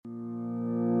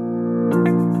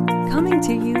Coming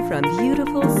to you from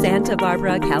beautiful Santa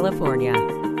Barbara, California.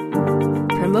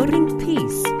 Promoting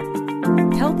peace,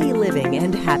 healthy living,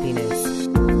 and happiness.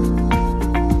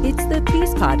 It's the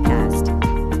Peace Podcast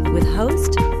with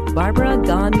host Barbara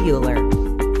Gaughan Mueller.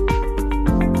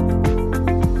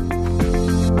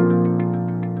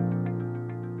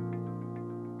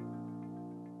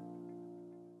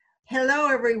 Hello,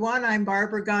 everyone. I'm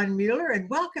Barbara Gaughan Mueller, and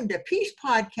welcome to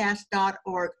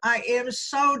peacepodcast.org. I am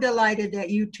so delighted that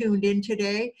you tuned in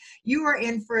today. You are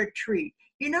in for a treat.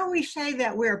 You know, we say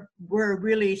that we're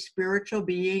really spiritual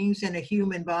beings in a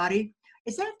human body.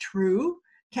 Is that true?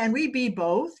 Can we be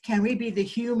both? Can we be the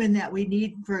human that we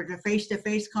need for the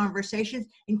face-to-face conversations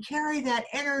and carry that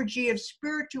energy of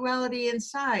spirituality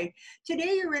inside?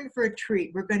 Today, you're in for a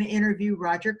treat. We're going to interview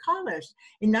Roger Collis.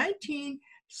 In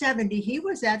 1970, he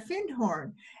was at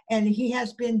Findhorn, and he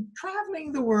has been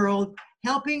traveling the world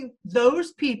helping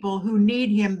those people who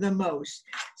need him the most.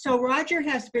 So Roger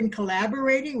has been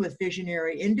collaborating with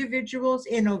visionary individuals,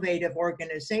 innovative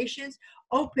organizations,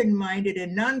 open-minded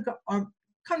and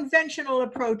non-conventional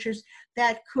approaches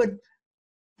that could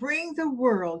bring the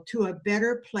world to a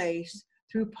better place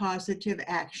through positive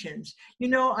actions. You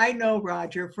know, I know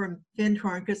Roger from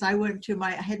Findhorn because I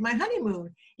had my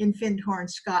honeymoon in Findhorn,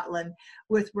 Scotland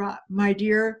with my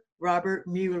dear Robert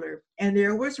Mueller. And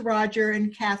there was Roger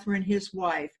and Catherine, his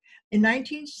wife. In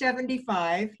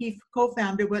 1975, he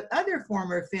co-founded with other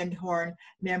former Findhorn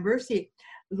members the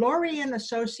Lorien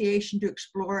Association to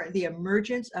explore the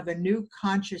emergence of a new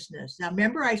consciousness. Now,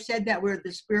 remember I said that we're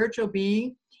the spiritual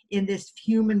being in this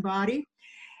human body?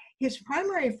 His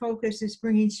primary focus is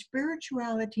bringing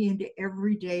spirituality into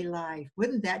everyday life.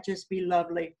 Wouldn't that just be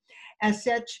lovely? As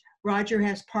such, Roger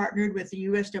has partnered with the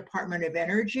U.S. Department of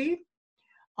Energy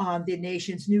on the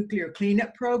nation's nuclear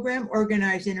cleanup program,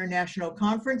 organized international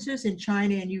conferences in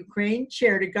China and Ukraine,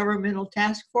 chaired a governmental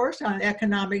task force on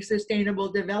economic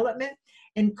sustainable development,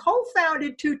 and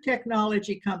co-founded 2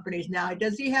 technology companies. Now,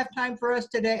 does he have time for us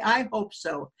today? I hope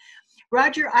so.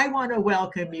 Roger, I want to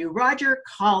welcome you. Roger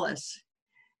Collis.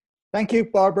 Thank you,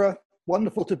 Barbara.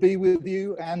 Wonderful to be with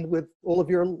you and with all of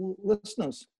your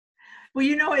listeners. Well,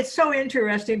 you know, it's so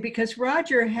interesting because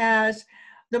Roger has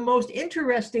the most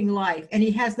interesting life and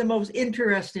he has the most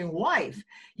interesting wife.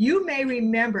 You may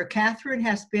remember Catherine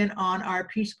has been on our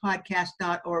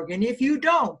peacepodcast.org. And if you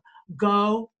don't,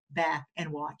 go back and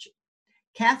watch it.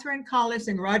 Catherine Collis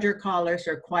and Roger Collis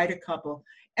are quite a couple.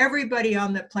 Everybody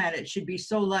on the planet should be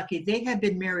so lucky. They have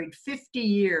been married 50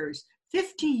 years.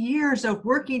 50 years of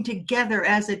working together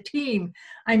as a team.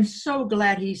 I'm so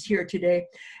glad he's here today.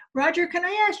 Roger, can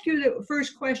I ask you the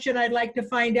first question? I'd like to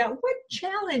find out, what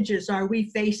challenges are we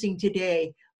facing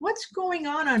today? What's going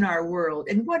on in our world?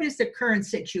 And what is the current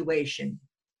situation?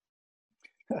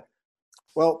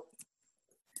 Well,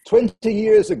 20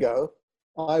 years ago,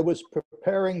 I was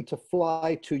preparing to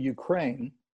fly to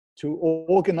Ukraine to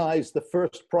organize the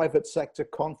first private sector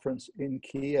conference in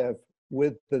Kiev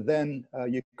with the then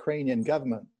Ukrainian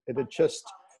government. It had just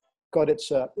got its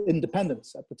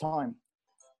independence at the time.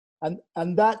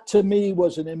 And that to me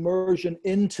was an immersion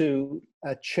into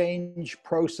a change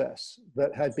process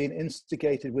that had been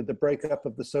instigated with the breakup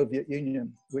of the Soviet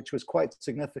Union, which was quite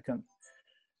significant.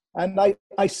 And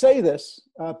I say this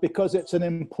because it's an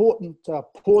important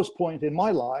pause point in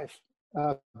my life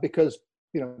because,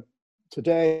 you know,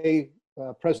 today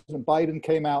President Biden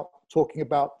came out talking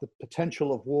about the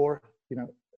potential of war, you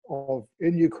know,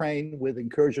 in Ukraine with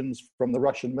incursions from the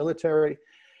Russian military.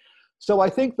 So I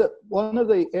think that one of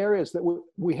the areas that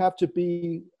we have to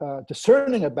be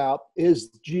discerning about is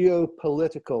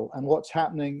geopolitical and what's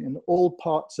happening in all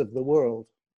parts of the world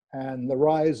and the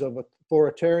rise of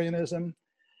authoritarianism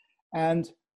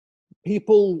and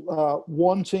people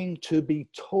wanting to be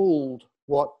told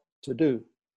what to do.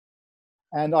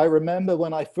 And I remember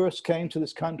when I first came to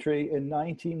this country in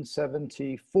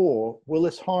 1974,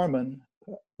 Willis Harman,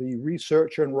 the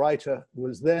researcher and writer,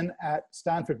 was then at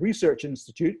Stanford Research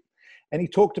Institute, and he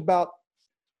talked about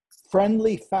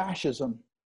friendly fascism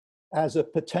as a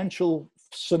potential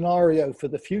scenario for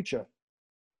the future.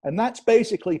 And that's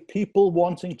basically people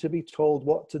wanting to be told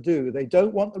what to do. They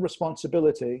don't want the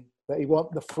responsibility. They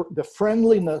want the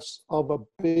friendliness of a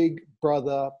big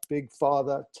brother, big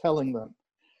father telling them.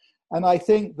 And I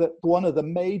think that one of the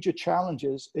major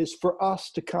challenges is for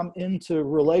us to come into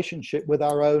relationship with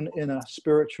our own inner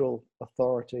spiritual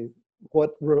authority,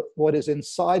 what is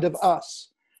inside of us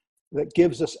that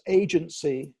gives us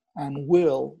agency and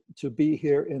will to be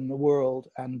here in the world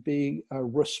and be a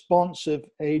responsive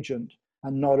agent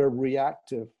and not a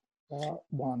reactive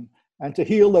one, and to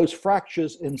heal those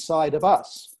fractures inside of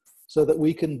us so that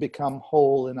we can become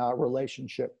whole in our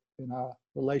relationship in our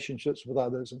relationships with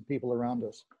others and people around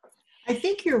us. I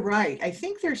think you're right. I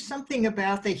think there's something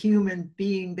about the human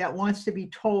being that wants to be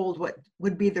told what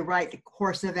would be the right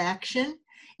course of action,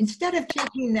 instead of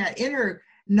taking that inner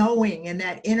knowing and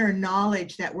that inner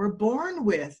knowledge that we're born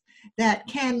with that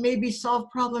can maybe solve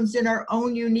problems in our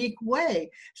own unique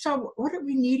way. So what are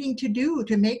we needing to do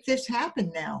to make this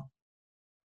happen now?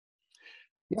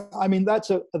 Yeah, I mean, that's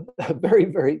a very,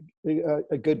 very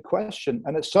a good question.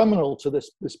 And it's seminal to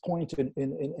this point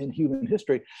in human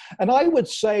history. And I would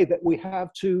say that we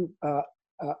have to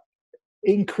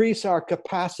increase our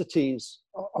capacities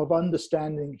of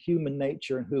understanding human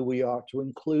nature and who we are, to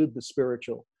include the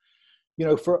spiritual. You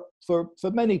know, for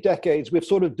many decades, we've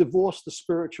sort of divorced the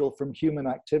spiritual from human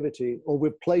activity, or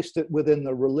we've placed it within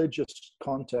the religious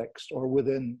context or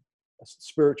within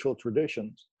spiritual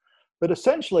traditions. But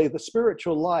essentially, the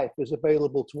spiritual life is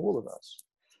available to all of us.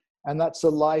 And that's a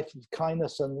life of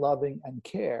kindness and loving and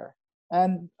care.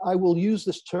 And I will use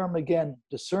this term again,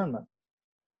 discernment.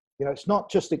 You know, it's not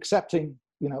just accepting,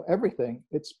 you know, everything.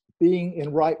 It's being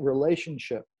in right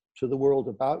relationship to the world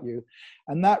about you.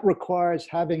 And that requires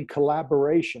having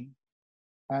collaboration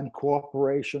and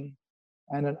cooperation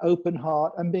and an open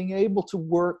heart and being able to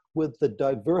work with the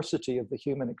diversity of the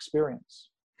human experience.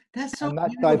 That's so and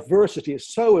that beautiful. Diversity is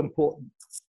so important.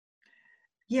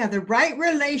 Yeah, the right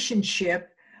relationship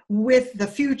with the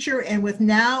future and with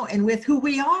now and with who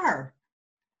we are.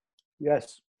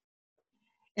 Yes.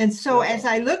 And so Yeah. as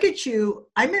I look at you,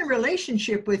 I'm in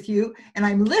relationship with you and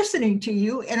I'm listening to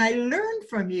you and I learn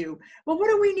from you. Well, what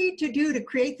do we need to do to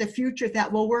create the future that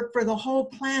will work for the whole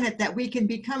planet, that we can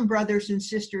become brothers and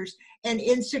sisters and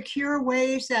in secure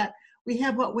ways that we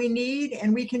have what we need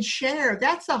and we can share?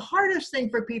 That's the hardest thing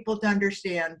for people to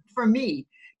understand, for me,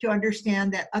 to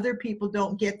understand that other people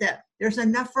don't get that. There's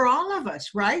enough for all of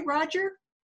us, right, Roger?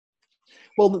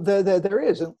 Well, there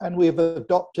is, and we've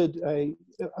adopted a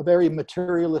very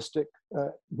materialistic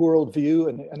worldview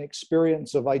and an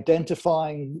experience of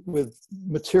identifying with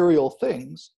material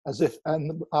things, as if,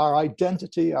 and our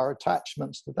identity, our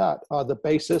attachments to that are the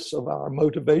basis of our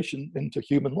motivation into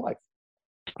human life.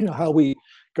 You know, how we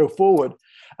go forward.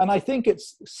 And I think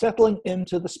it's settling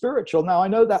into the spiritual. Now, I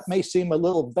know that may seem a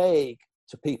little vague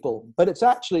to people, but it's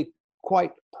actually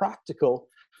quite practical,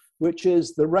 which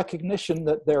is the recognition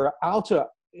that there are outer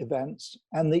events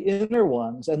and the inner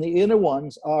ones, and the inner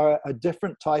ones are a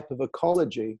different type of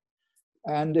ecology.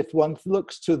 And if one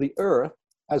looks to the earth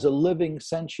as a living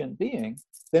sentient being,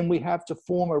 then we have to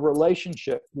form a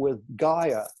relationship with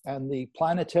Gaia and the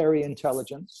planetary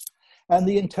intelligence and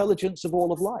the intelligence of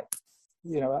all of life,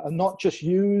 you know, and not just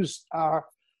use our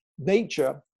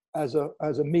nature as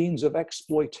a means of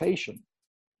exploitation.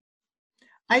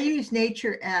 I use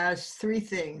nature as three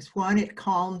things. One, it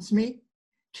calms me.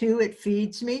 Two, it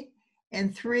feeds me.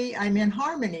 And three, I'm in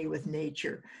harmony with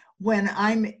nature. When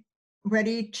I'm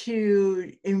ready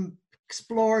to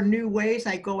explore new ways,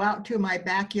 I go out to my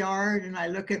backyard and I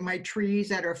look at my trees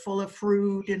that are full of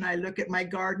fruit, and I look at my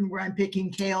garden where I'm picking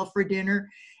kale for dinner,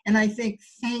 and I think,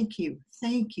 thank you,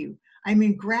 thank you. I'm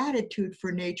in gratitude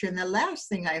for nature. And the last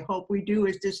thing I hope we do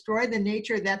is destroy the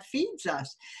nature that feeds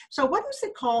us. So what is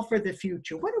the call for the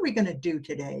future? What are we going to do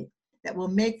today that will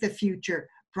make the future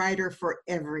brighter for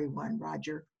everyone,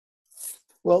 Roger?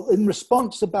 Well, in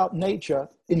response about nature,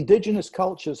 indigenous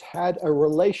cultures had a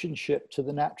relationship to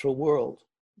the natural world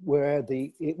where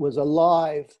it was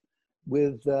alive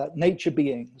with nature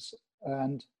beings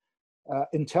and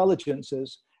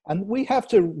intelligences. And we have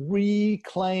to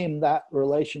reclaim that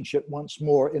relationship once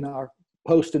more in our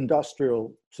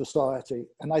post-industrial society.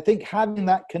 And I think having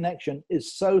that connection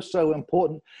is so, so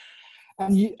important.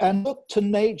 And look to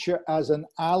nature as an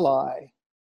ally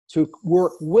to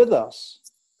work with us.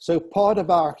 So part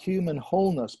of our human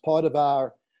wholeness, part of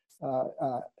our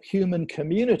human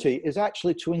community is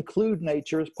actually to include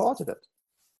nature as part of it.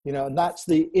 You know, and that's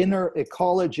the inner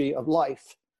ecology of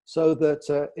life, so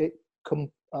that it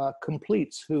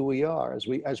completes who we are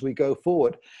as we go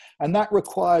forward. And that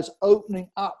requires opening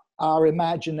up our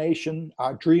imagination,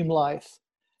 our dream life,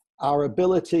 our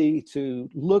ability to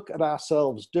look at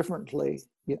ourselves differently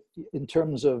in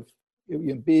terms of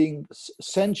being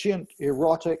sentient,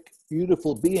 erotic,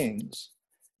 beautiful beings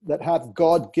that have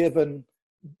God-given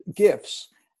gifts,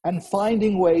 and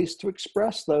finding ways to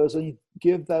express those and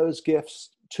give those gifts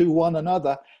to one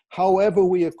another, however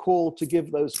we are called to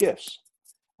give those gifts.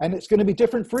 And it's going to be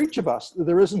different for each of us.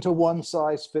 There isn't a one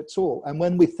size fits all. And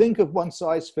when we think of one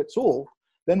size fits all,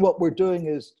 then what we're doing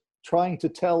is trying to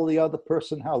tell the other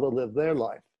person how to live their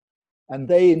life. And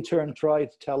they in turn try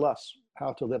to tell us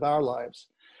how to live our lives.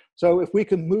 So if we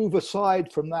can move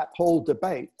aside from that whole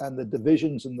debate and the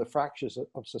divisions and the fractures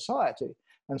of society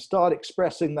and start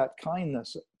expressing that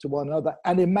kindness to one another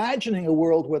and imagining a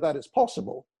world where that is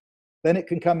possible, then it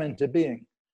can come into being.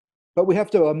 But we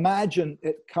have to imagine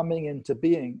it coming into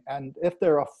being. And if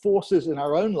there are forces in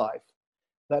our own life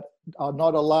that are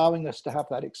not allowing us to have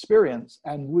that experience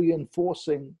and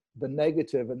reinforcing the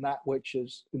negative and that which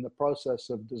is in the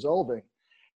process of dissolving,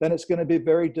 then it's going to be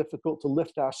very difficult to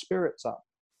lift our spirits up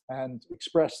and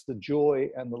express the joy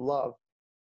and the love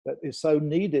that is so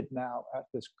needed now at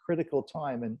this critical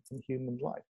time in human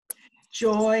life.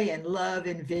 Joy and love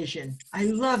and vision. I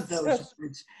love those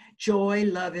words. Joy,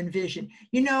 love, and vision.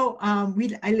 You know,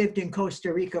 I lived in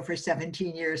Costa Rica for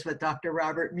 17 years with Dr.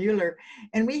 Robert Mueller,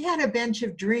 and we had a bench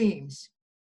of dreams.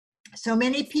 So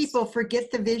many people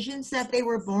forget the visions that they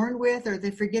were born with, or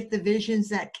they forget the visions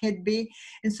that could be.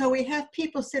 And so we have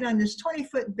people sit on this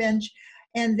 20-foot bench,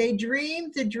 and they dream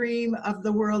the dream of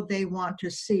the world they want to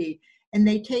see. And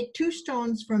they take 2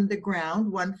 stones from the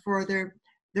ground, one for the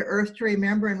earth to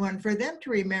remember and one for them to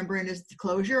remember, and is to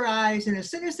close your eyes. And as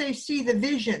soon as they see the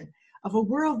vision of a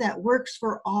world that works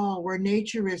for all, where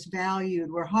nature is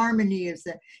valued, where harmony is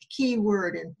the key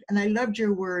word, and I loved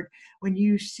your word when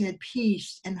you said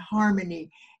peace and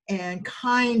harmony and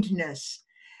kindness,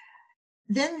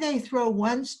 then they throw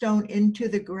 1 stone into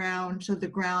the ground, so the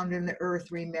ground and the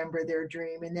earth remember their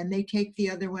dream, and then they take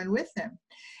the other one with them.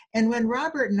 And when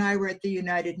Robert and I were at the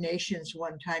United Nations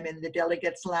one time in the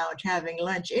Delegates Lounge having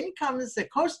lunch, in comes the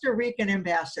Costa Rican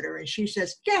ambassador, and she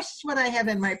says, "Guess what I have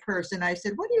in my purse?" And I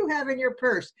said, "What do you have in your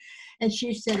purse?" And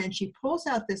she said, and she pulls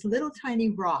out this little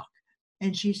tiny rock,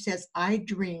 and she says, "I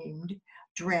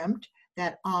dreamt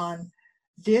that on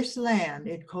this land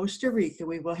in Costa Rica,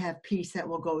 we will have peace that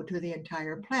will go to the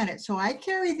entire planet. So I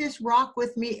carry this rock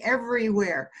with me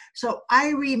everywhere. So I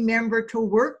remember to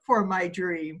work for my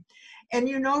dream." And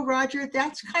you know, Roger,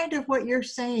 that's kind of what you're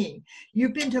saying.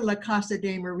 You've been to La Casa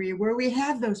de Maria, where we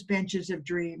have those benches of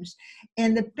dreams.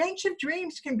 And the bench of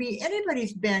dreams can be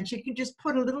anybody's bench. You can just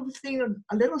put a little thing,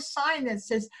 a little sign that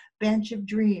says bench of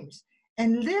dreams,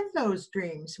 and live those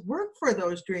dreams, work for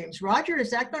those dreams. Roger,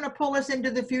 is that going to pull us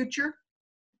into the future?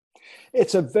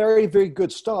 It's a very, very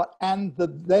good start. And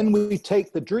then we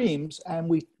take the dreams and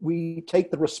we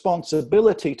take the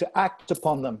responsibility to act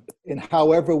upon them in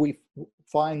however we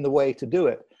find the way to do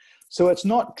it. So it's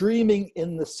not dreaming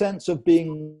in the sense of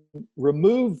being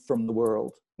removed from the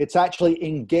world. It's actually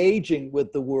engaging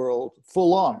with the world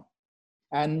full on.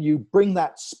 And you bring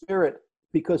that spirit,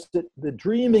 because the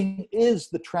dreaming is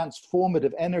the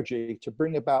transformative energy to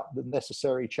bring about the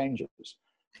necessary changes.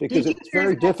 Because it's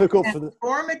very difficult for the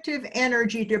transformative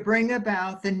energy to bring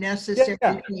about the necessary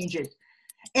changes.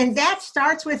 And that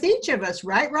starts with each of us,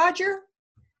 right, Roger?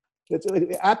 It's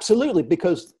absolutely,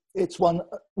 because it's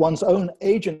one's own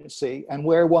agency and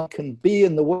where one can be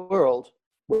in the world,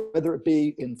 whether it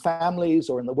be in families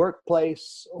or in the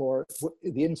workplace or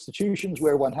the institutions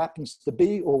where one happens to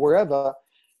be or wherever.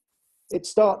 It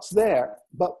starts there.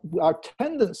 But our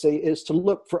tendency is to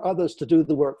look for others to do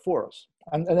the work for us.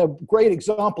 And a great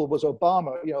example was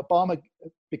Obama. You know, Obama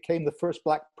became the first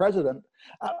Black president,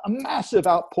 a massive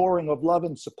outpouring of love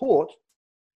and support.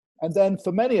 And then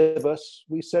for many of us,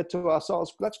 we said to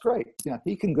ourselves, that's great. You know,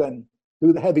 he can then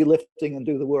do the heavy lifting and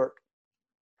do the work.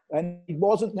 And he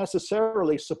wasn't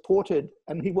necessarily supported,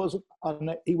 and he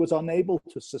was unable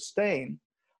to sustain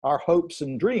our hopes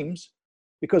and dreams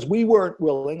because we weren't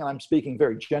willing, and I'm speaking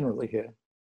very generally here,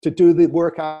 to do the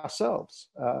work ourselves,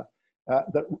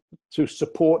 to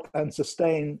support and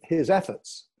sustain his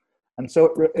efforts. And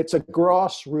so it's a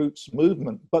grassroots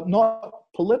movement, but not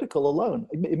political alone.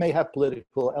 It may have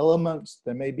political elements,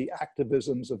 there may be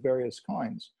activisms of various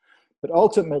kinds, but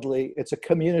ultimately it's a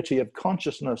community of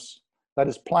consciousness that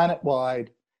is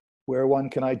planet-wide, where one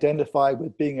can identify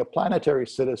with being a planetary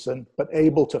citizen, but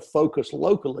able to focus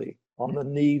locally on the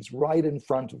needs right in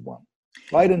front of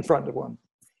one.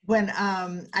 When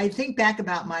I think back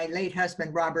about my late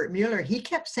husband, Robert Mueller, he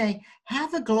kept saying,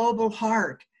 have a global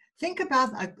heart. Think about,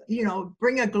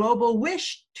 bring a global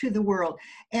wish to the world.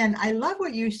 And I love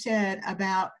what you said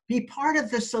about be part of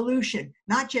the solution,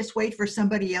 not just wait for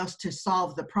somebody else to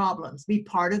solve the problems, be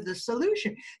part of the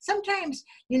solution. Sometimes,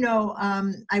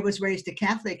 I was raised a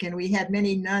Catholic and we had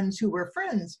many nuns who were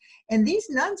friends, and these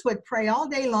nuns would pray all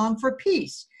day long for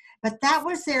peace. But that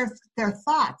was their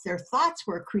thoughts. Their thoughts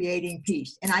were creating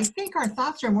peace. And I think our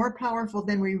thoughts are more powerful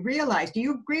than we realize. Do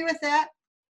you agree with that?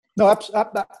 No,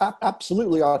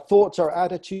 absolutely. Our thoughts, our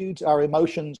attitudes, our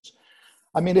emotions.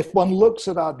 I mean, if one looks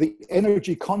at the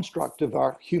energy construct of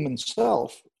our human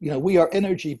self, we are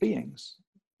energy beings.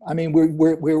 I mean,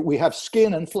 we have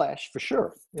skin and flesh for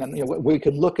sure. And we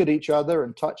can look at each other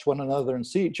and touch one another and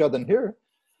see each other and hear.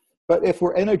 But if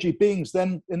we're energy beings,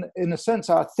 then in a sense,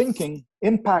 our thinking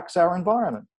impacts our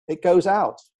environment. It goes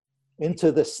out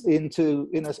into this, in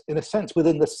a sense,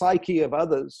 within the psyche of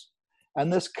others.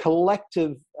 And this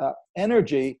collective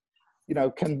energy,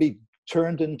 can be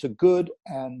turned into good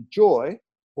and joy,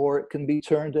 or it can be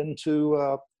turned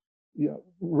into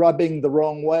rubbing the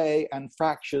wrong way and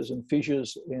fractures and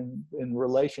fissures in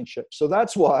relationships. So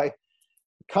that's why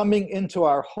coming into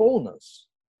our wholeness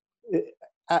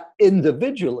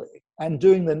individually and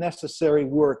doing the necessary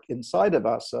work inside of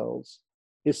ourselves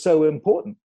is so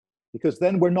important, because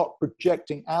then we're not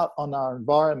projecting out on our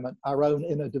environment our own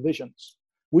inner divisions.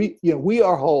 We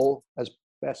are whole as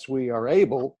best we are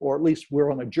able, or at least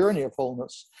we're on a journey of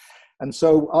wholeness. And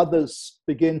so others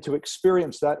begin to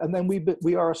experience that, and then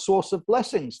we are a source of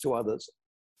blessings to others,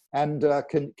 and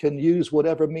can use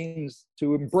whatever means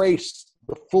to embrace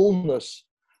the fullness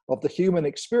of the human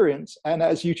experience. And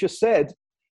as you just said,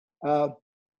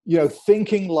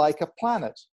 thinking like a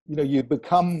planet, you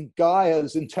become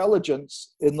Gaia's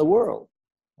intelligence in the world.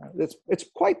 It's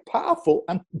quite powerful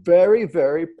and very,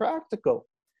 very practical.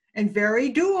 And very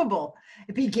doable.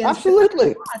 It begins.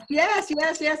 Absolutely. Yes.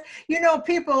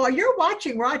 People, you're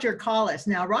watching Roger Collis.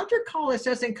 Now, Roger Collis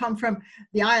doesn't come from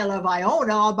the Isle of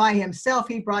Iona all by himself.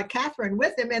 He brought Catherine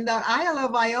with him. And the Isle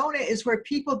of Iona is where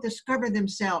people discover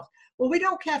themselves. Well, we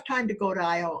don't have time to go to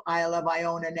Isle of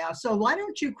Iona now. So why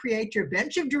don't you create your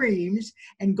bench of dreams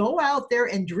and go out there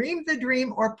and dream the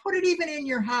dream, or put it even in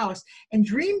your house and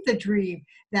dream the dream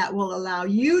that will allow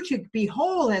you to be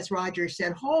whole, as Roger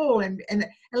said, whole, and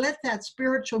let that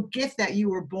spiritual gift that you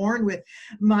were born with.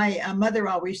 My mother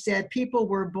always said people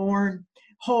were born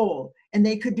whole and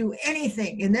they could do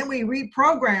anything. And then we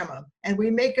reprogram them and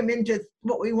we make them into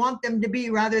what we want them to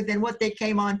be rather than what they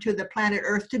came onto the planet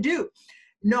Earth to do.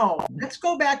 No, let's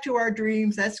go back to our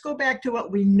dreams. Let's go back to what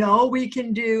we know we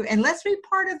can do, and let's be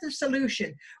part of the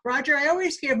solution. Roger, I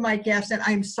always give my guests, and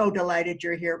I'm so delighted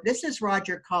you're here. This is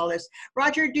Roger Collis.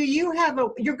 Roger, do you have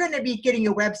you're going to be getting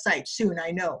a website soon,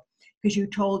 I know, because you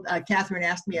told, Catherine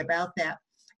asked me about that.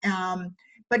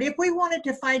 But if we wanted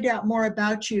to find out more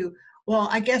about you, well,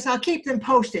 I guess I'll keep them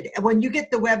posted. When you get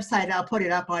the website, I'll put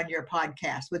it up on your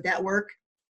podcast. Would that work?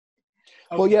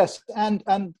 Well, yes, and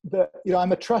I'm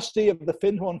a trustee of the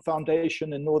Findhorn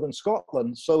Foundation in Northern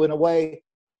Scotland. So in a way,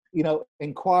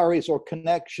 inquiries or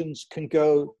connections can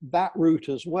go that route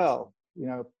as well.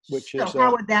 Which is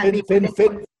how would that be?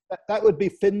 That would be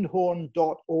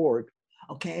findhorn.org.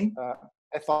 Okay.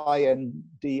 FINDHORN.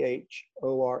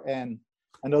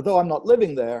 And although I'm not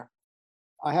living there,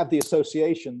 I have the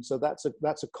association, so that's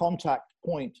a contact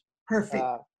point. Perfect.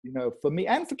 For me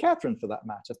and for Catherine, for that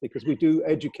matter, because we do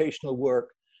educational work,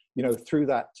 through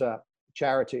that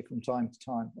charity from time to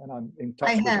time, and I'm in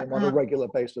touch with them on a regular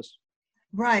basis.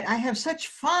 Right. I have such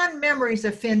fond memories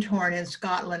of Findhorn in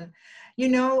Scotland.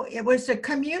 It was a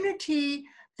community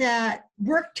that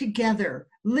worked together,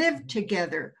 lived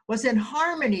together, was in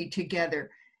harmony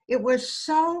together. It was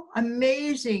so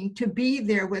amazing to be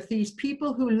there with these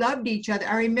people who loved each other.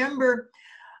 I remember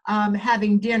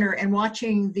having dinner and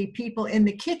watching the people in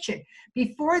the kitchen.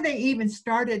 Before they even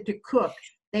started to cook,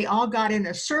 they all got in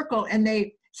a circle and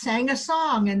they sang a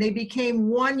song and they became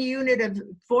one unit of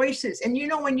voices. And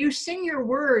when you sing your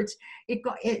words,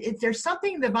 there's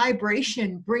something, the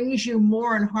vibration brings you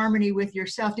more in harmony with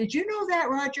yourself. Did you know that,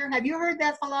 Roger? Have you heard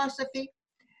that philosophy?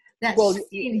 That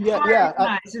singing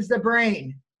harmonizes the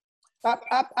brain.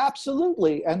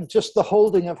 Absolutely, and just the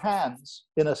holding of hands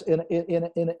in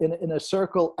a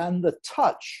circle, and the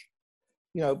touch,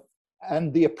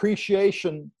 and the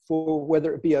appreciation for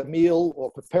whether it be a meal or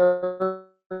preparing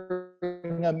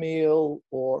a meal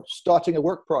or starting a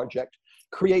work project,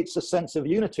 creates a sense of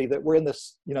unity that we're in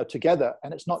this, together,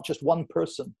 and it's not just one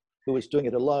person who is doing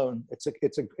it alone. It's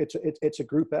a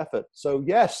group effort. So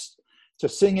yes, to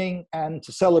singing and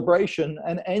to celebration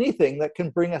and anything that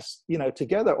can bring us,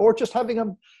 together, or just having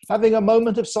a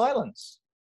moment of silence,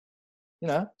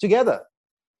 together,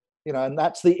 and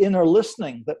that's the inner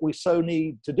listening that we so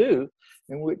need to do,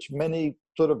 in which many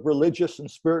sort of religious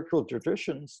and spiritual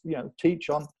traditions,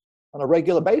 teach on a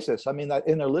regular basis. I mean, that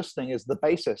inner listening is the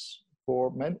basis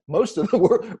for most of the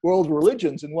world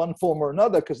religions in one form or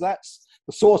another, because that's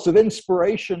the source of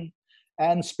inspiration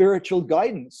and spiritual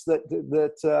guidance that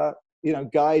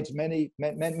guides many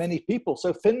people.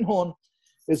 So Findhorn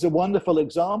is a wonderful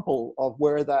example of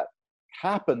where that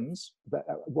happens,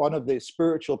 one of the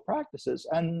spiritual practices.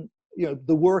 And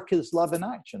the work is love in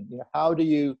action. How do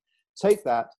you take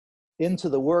that into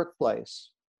the workplace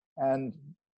and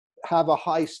have a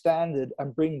high standard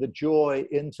and bring the joy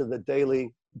into the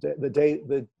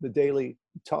daily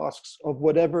tasks of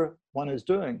whatever one is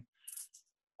doing.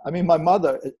 I mean, my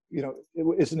mother,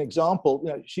 is an example.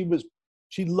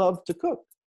 She loved to cook,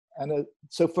 and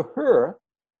so for her,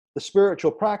 the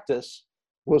spiritual practice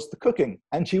was the cooking,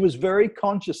 and she was very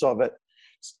conscious of it,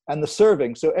 and the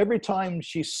serving. So every time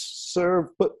she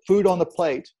put food on the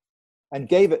plate and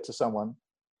gave it to someone,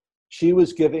 she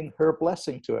was giving her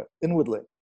blessing to it inwardly.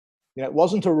 It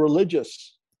wasn't a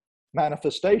religious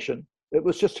manifestation. It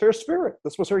was just her spirit.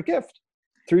 This was her gift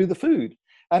through the food.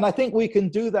 And I think we can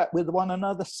do that with one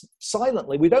another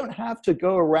silently. We don't have to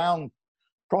go around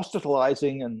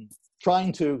proselytizing and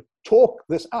trying to talk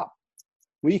this up.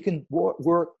 We can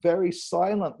work very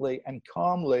silently and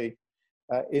calmly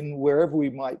in wherever we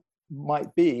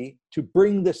might be to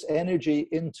bring this energy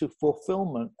into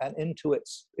fulfillment and into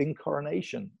its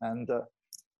incarnation. And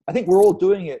I think we're all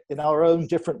doing it in our own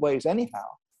different ways anyhow.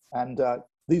 And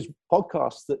these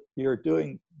podcasts that you're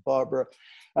doing, Barbara,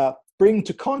 bring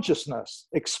to consciousness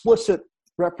explicit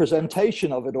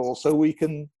representation of it all, so we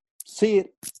can see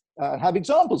it and have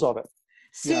examples of it.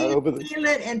 Feel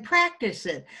it, and practice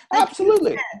it.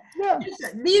 Absolutely. Yeah.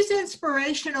 These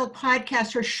inspirational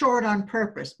podcasts are short on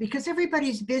purpose because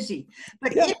everybody's busy.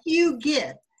 But if you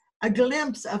get a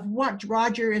glimpse of what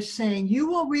Roger is saying, you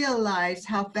will realize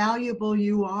how valuable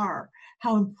you are,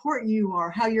 how important you are,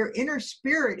 how your inner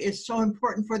spirit is so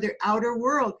important for the outer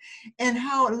world, and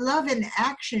how love in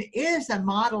action is a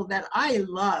model that I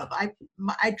love.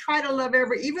 I try to love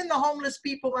even the homeless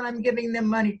people when I'm giving them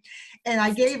money. And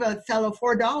I gave a fellow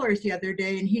 $4 the other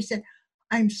day, and he said,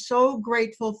 "I'm so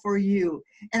grateful for you."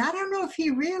 And I don't know if he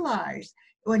realized,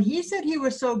 when he said he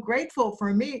was so grateful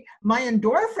for me, my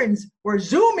endorphins were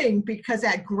zooming because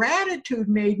that gratitude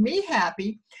made me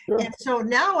happy. Sure. And so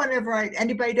now whenever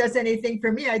anybody does anything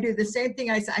for me, I do the same thing.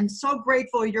 I say, "I'm so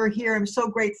grateful you're here. I'm so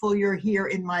grateful you're here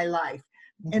in my life."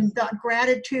 Mm-hmm. And that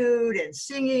gratitude and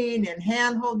singing and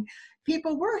handholding.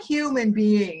 People, we're human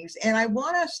beings, and I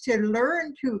want us to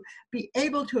learn to be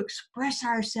able to express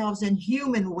ourselves in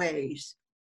human ways.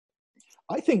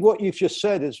 I think what you've just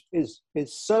said is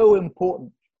so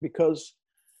important, because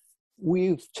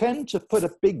we tend to put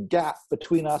a big gap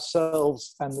between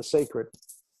ourselves and the sacred,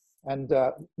 and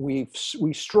we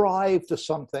strive to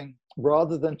something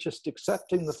rather than just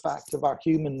accepting the fact of our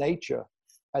human nature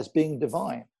as being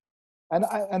divine.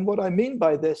 And what I mean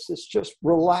by this is just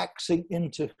relaxing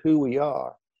into who we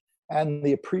are and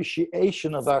the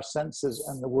appreciation of our senses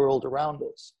and the world around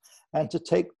us, and to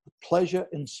take pleasure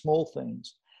in small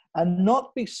things and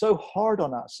not be so hard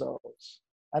on ourselves.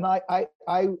 And I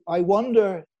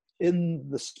wonder, in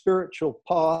the spiritual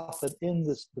path and in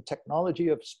the technology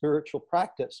of spiritual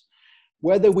practice,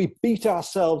 whether we beat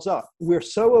ourselves up. We're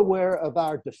so aware of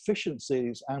our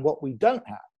deficiencies and what we don't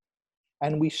have,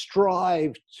 and we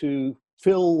strive to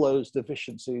fill those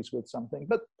deficiencies with something.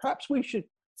 But perhaps we should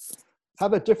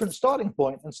have a different starting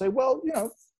point and say, well,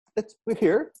 we're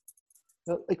here.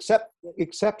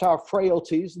 Accept our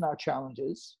frailties and our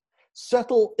challenges,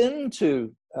 settle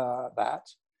into that,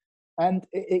 and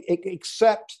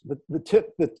accept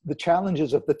the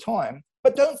challenges of the time,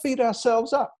 but don't beat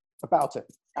ourselves up about it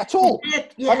at all.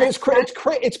 Yeah. I mean,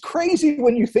 it's crazy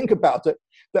when you think about it,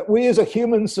 that we as a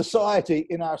human society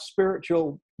in our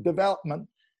spiritual development,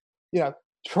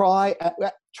 try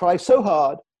so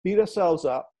hard, beat ourselves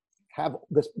up, have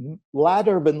this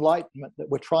ladder of enlightenment that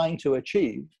we're trying to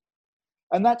achieve.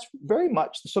 And that's very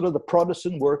much sort of the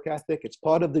Protestant work ethic. It's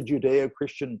part of the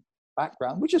Judeo-Christian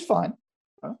background, which is fine.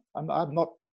 I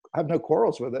have no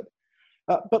quarrels with it.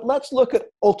 But let's look at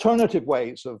alternative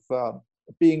ways of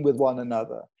being with one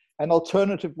another, and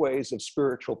alternative ways of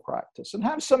spiritual practice, and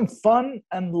have some fun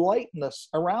and lightness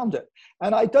around it.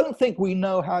 And I don't think we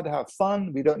know how to have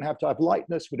fun. We don't have to have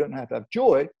lightness. We don't have to have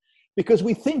joy, because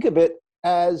we think of it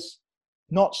as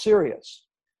not serious.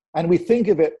 And we think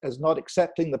of it as not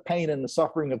accepting the pain and the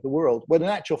suffering of the world. When in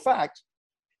actual fact,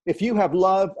 if you have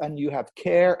love and you have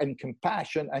care and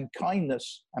compassion and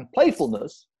kindness and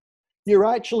playfulness, you're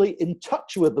actually in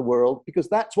touch with the world, because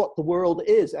that's what the world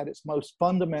is at its most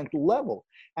fundamental level.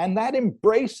 And that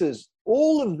embraces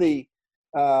all of the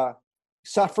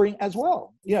suffering as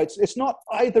well. It's not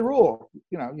either or.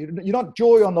 You're not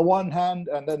joy on the one hand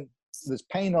and then there's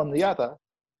pain on the other.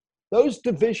 Those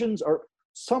divisions are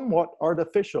somewhat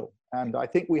artificial, and I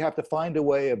think we have to find a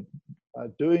way of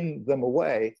doing them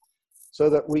away, so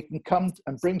that we can come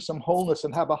and bring some wholeness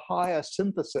and have a higher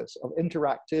synthesis of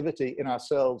interactivity in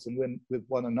ourselves and with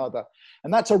one another.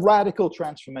 And that's a radical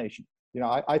transformation.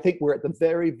 I think we're at the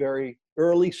very, very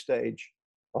early stage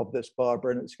of this,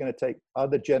 Barbara, and it's going to take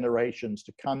other generations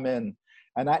to come in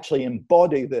and actually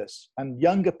embody this. And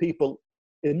younger people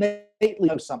innately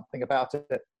know something about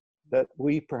it that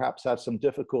we perhaps have some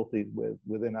difficulty with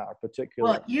within our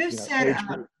particular age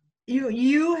group.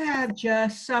 You have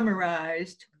just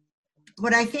summarized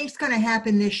what I think is going to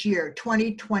happen this year,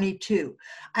 2022.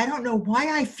 I don't know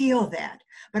why I feel that,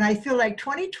 but I feel like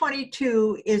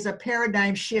 2022 is a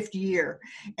paradigm shift year.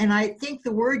 And I think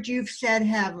the words you've said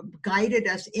have guided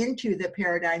us into the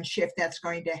paradigm shift that's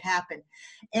going to happen.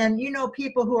 And,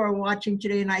 people who are watching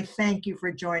today, and I thank you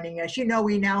for joining us.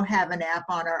 We now have an app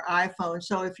on our iPhone.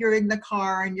 So if you're in the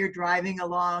car and you're driving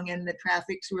along and the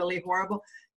traffic's really horrible,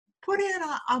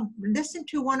 listen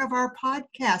to one of our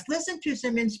podcasts, listen to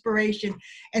some inspiration,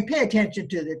 and pay attention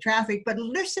to the traffic, but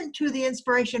listen to the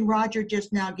inspiration Roger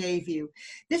just now gave you.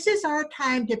 This is our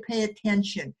time to pay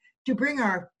attention, to bring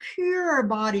our pure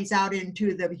bodies out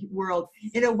into the world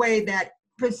in a way that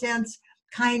presents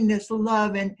kindness,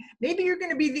 love, and maybe you're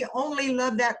going to be the only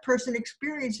love that person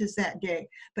experiences that day,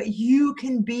 but you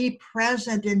can be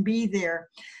present and be there.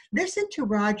 Listen to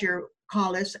Roger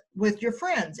Collis with your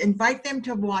friends. Invite them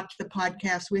to watch the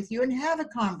podcast with you and have a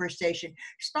conversation.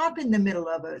 Stop in the middle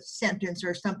of a sentence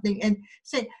or something and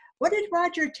say, what did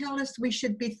Roger tell us we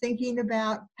should be thinking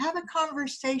about? Have a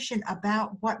conversation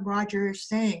about what Roger is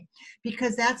saying,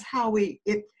 because that's how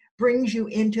it brings you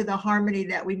into the harmony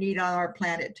that we need on our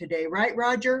planet today. Right,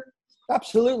 Roger?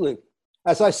 Absolutely.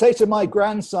 As I say to my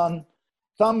grandson,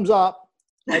 thumbs up.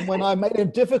 And when I'm in a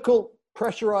difficult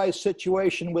pressurized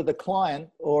situation with a client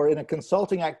or in a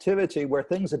consulting activity where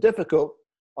things are difficult,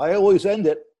 I always end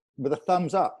it with a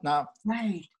thumbs up. Now,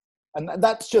 right. And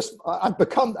that's just, I've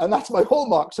become, and that's my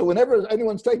hallmark. So whenever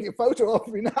anyone's taking a photo of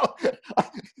me now,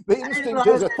 the instinct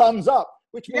is a thumbs up,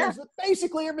 which means that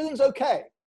basically everything's okay.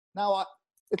 Now,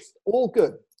 it's all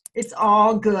good. It's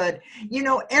all good.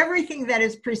 Everything that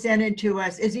is presented to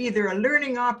us is either a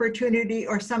learning opportunity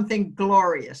or something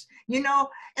glorious,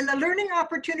 and the learning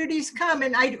opportunities come,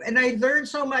 and I learned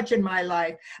so much in my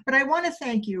life. But I want to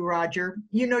thank you, Roger.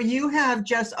 You have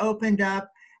just opened up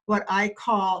what I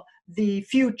call the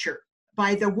future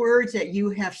by the words that you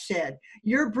have said.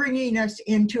 You're bringing us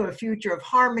into a future of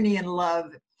harmony and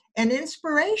love and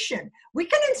inspiration. We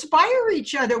can inspire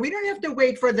each other. We don't have to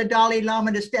wait for the Dalai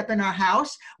Lama to step in our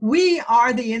house. We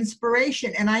are the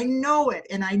inspiration, and I know it,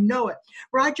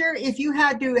 Roger, if you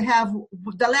had to have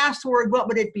the last word, what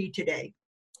would it be today?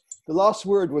 The last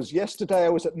word was yesterday I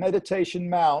was at Meditation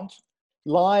Mount,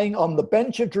 lying on the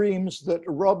bench of dreams that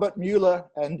Robert Mueller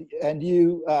and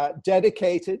you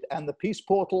dedicated, and the Peace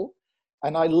Portal.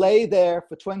 And I lay there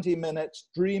for 20 minutes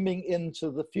dreaming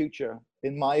into the future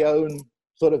in my own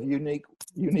sort of unique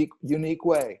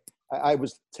way. I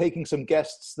was taking some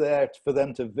guests there for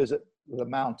them to visit the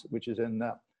Mount, which is in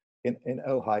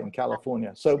Ojai in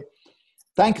California. So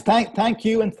thank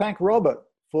you, and thank Robert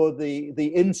for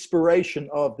the inspiration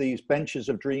of these benches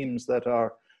of dreams that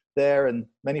are there in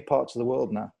many parts of the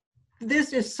world now.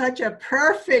 This is such a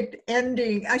perfect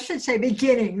ending. I should say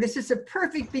beginning. This is a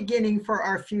perfect beginning for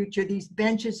our future, these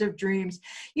benches of dreams.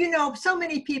 So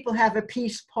many people have a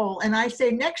peace pole, and I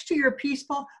say next to your peace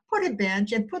pole, put a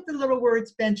bench and put the little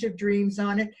words bench of dreams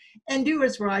on it, and do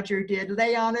as Roger did.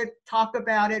 Lay on it, talk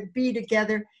about it, be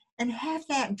together, and have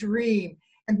that dream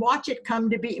and watch it come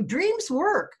to be. Dreams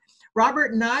work.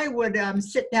 Robert and I would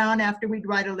sit down after we'd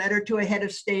write a letter to a head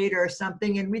of state or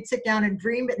something, and we'd sit down and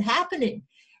dream it happening.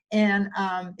 And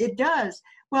it does.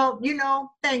 Well,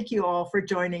 thank you all for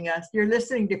joining us. You're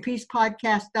listening to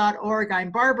peacepodcast.org. I'm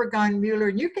Barbara Gunn Mueller,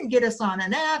 and you can get us on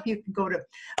an app. You can go to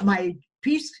my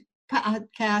Peace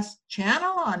Podcast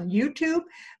channel on YouTube.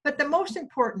 But the most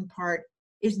important part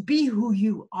is be who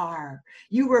you are.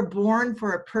 You were born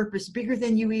for a purpose bigger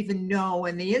than you even know,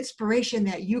 and the inspiration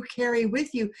that you carry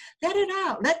with you, let it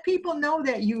out. Let people know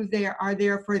that you are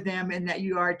there for them and that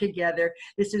you are together.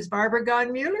 This is Barbara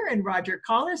Gunn Mueller and Roger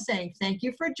Collis saying thank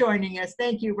you for joining us.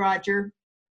 Thank you, Roger.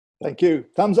 Thank you.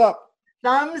 Thumbs up.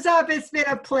 Thumbs up. It's been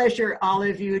a pleasure. All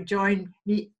of you join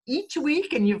me each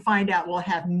week, and you find out we'll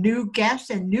have new guests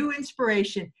and new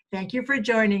inspiration. Thank you for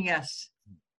joining us.